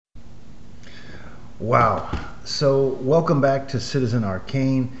Wow. So, welcome back to Citizen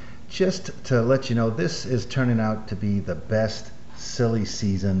Arcane. Just to let you know, this is turning out to be the best silly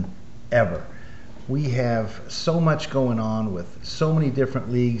season ever. We have so much going on with so many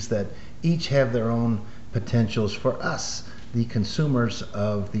different leagues that each have their own potentials for us, the consumers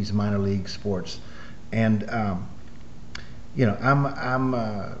of these minor league sports. And I'm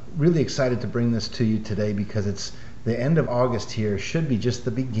really excited to bring this to you today because it's the end of August here. Should be just the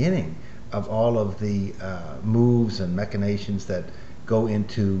beginning of all of the moves and machinations that go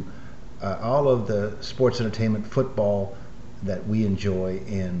into all of the sports entertainment football that we enjoy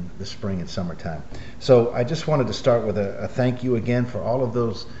in the spring and summertime. So I just wanted to start with a thank you again for all of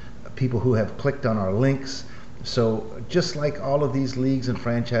those people who have clicked on our links. So just like all of these leagues and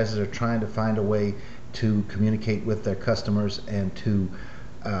franchises are trying to find a way to communicate with their customers and to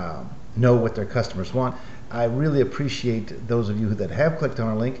know what their customers want, I really appreciate those of you that have clicked on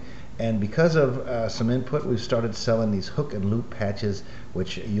our link. And because of some input, we've started selling these hook and loop patches,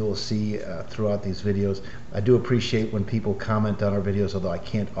 which you'll see throughout these videos. I do appreciate when people comment on our videos, although I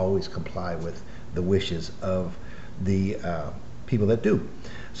can't always comply with the wishes of the people that do.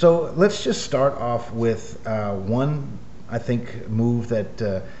 So let's just start off with one, I think, move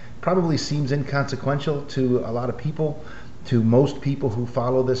that probably seems inconsequential to a lot of people, to most people who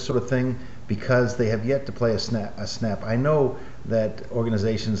follow this sort of thing, because they have yet to play a snap. I know that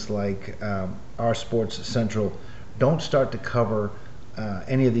organizations like Our Sports Central don't start to cover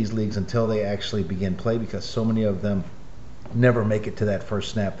any of these leagues until they actually begin play, because so many of them never make it to that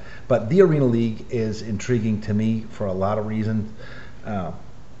first snap. But the Arena League is intriguing to me for a lot of reasons.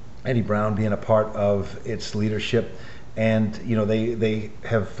 Eddie Brown being a part of its leadership. And they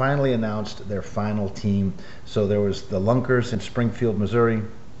have finally announced their final team. So there was the Lunkers in Springfield, Missouri,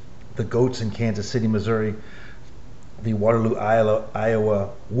 the Goats in Kansas City, Missouri, the Waterloo, Iowa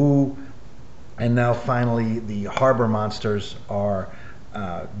Woo, and now finally the Harbor Monsters are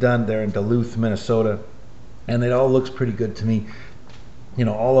done there in Duluth, Minnesota, and it all looks pretty good to me.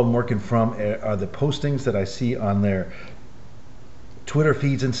 All I'm working from are the postings that I see on their Twitter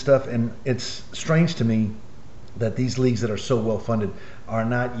feeds and stuff, and it's strange to me that these leagues that are so well funded are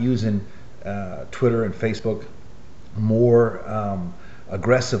not using Twitter and Facebook more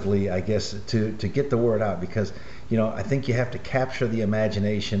aggressively, I guess, to get the word out, because I think you have to capture the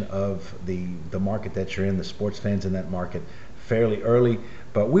imagination of the market that you're in, the sports fans in that market, fairly early.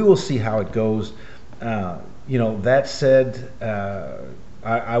 But we will see how it goes. That said,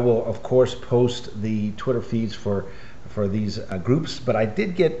 I will of course post the Twitter feeds for these groups, but I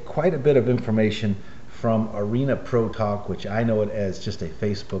did get quite a bit of information from Arena Pro Talk, which I know it as just a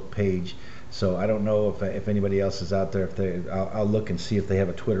Facebook page. So I don't know if anybody else is out there. I'll look and see if they have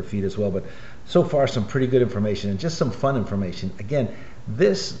a Twitter feed as well. But so far, some pretty good information and just some fun information. Again,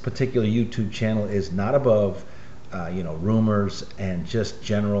 this particular YouTube channel is not above, rumors and just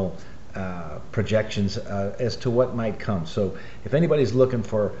general projections as to what might come. So if anybody's looking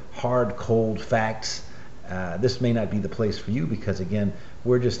for hard, cold facts, this may not be the place for you, because again,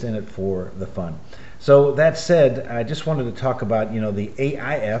 we're just in it for the fun. So that said, I just wanted to talk about the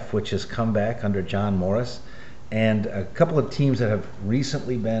AIF, which has come back under John Morris, and a couple of teams that have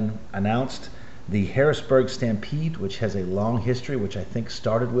recently been announced. The Harrisburg Stampede, which has a long history, which I think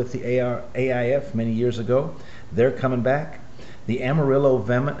started with the AIF many years ago. They're coming back. The Amarillo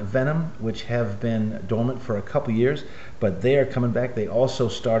Venom, which have been dormant for a couple years, but they are coming back. They also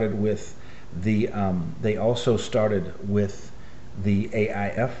started with the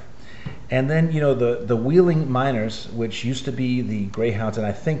AIF. And then the Wheeling Miners, which used to be the Greyhounds, and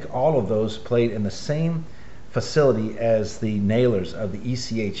I think all of those played in the same facility as the Nailers of the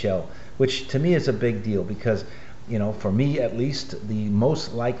ECHL, which to me is a big deal, because for me at least, the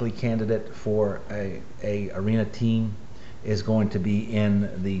most likely candidate for a arena team is going to be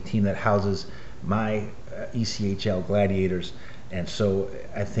in the team that houses my ECHL Gladiators. And so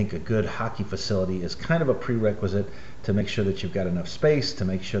I think a good hockey facility is kind of a prerequisite to make sure that you've got enough space, to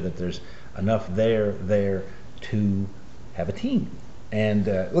make sure that there's enough there to have a team. And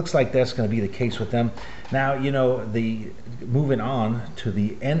it looks like that's going to be the case with them. Now, moving on to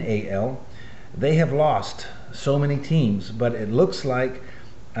the NAL, they have lost so many teams, but it looks like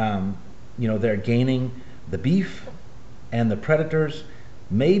they're gaining the Beef and the Predators,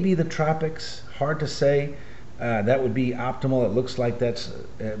 maybe the Tropics, hard to say. That would be optimal. It looks like that's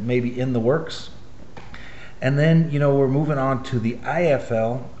maybe in the works. And then, we're moving on to the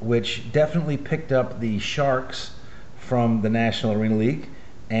IFL, which definitely picked up the Sharks from the National Arena League,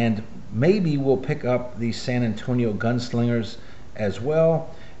 and maybe we'll pick up the San Antonio Gunslingers as well,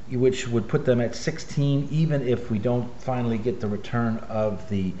 which would put them at 16, even if we don't finally get the return of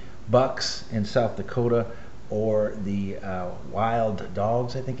the Bucks in South Dakota or the Wild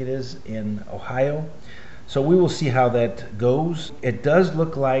Dogs, I think it is, in Ohio. So we will see how that goes. It does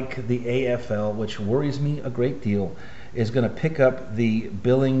look like the AFL, which worries me a great deal, is going to pick up the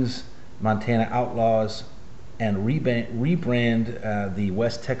Billings, Montana Outlaws and rebrand the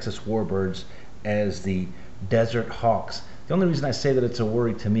West Texas Warbirds as the Desert Hawks. The only reason I say that it's a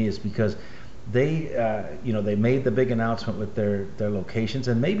worry to me is because they made the big announcement with their locations,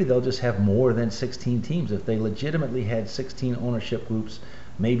 and maybe they'll just have more than 16 teams. If they legitimately had 16 ownership groups,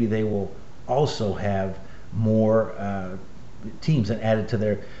 maybe they will also have more teams and added to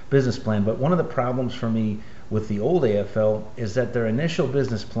their business plan. But one of the problems for me with the old AFL is that their initial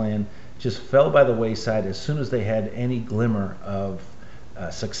business plan just fell by the wayside as soon as they had any glimmer of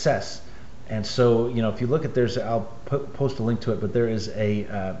success. And so, if you look at I'll post a link to it, but there is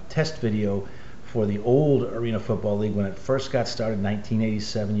a test video for the old Arena Football League when it first got started in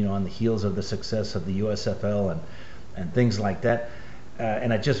 1987, on the heels of the success of the USFL and things like that.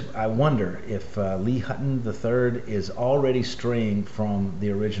 And I wonder if Lee Hutton III is already straying from the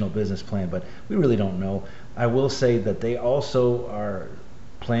original business plan, but we really don't know. I will say that they also are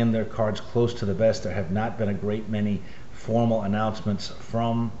playing their cards close to the vest. There have not been a great many formal announcements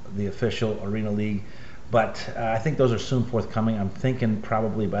from the official Arena League, but I think those are soon forthcoming. I'm thinking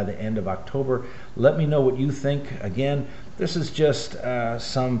probably by the end of October. Let me know what you think. Again, this is just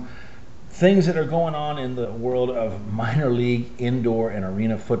some things that are going on in the world of minor league, indoor, and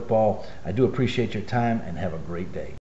arena football. I do appreciate your time, and have a great day.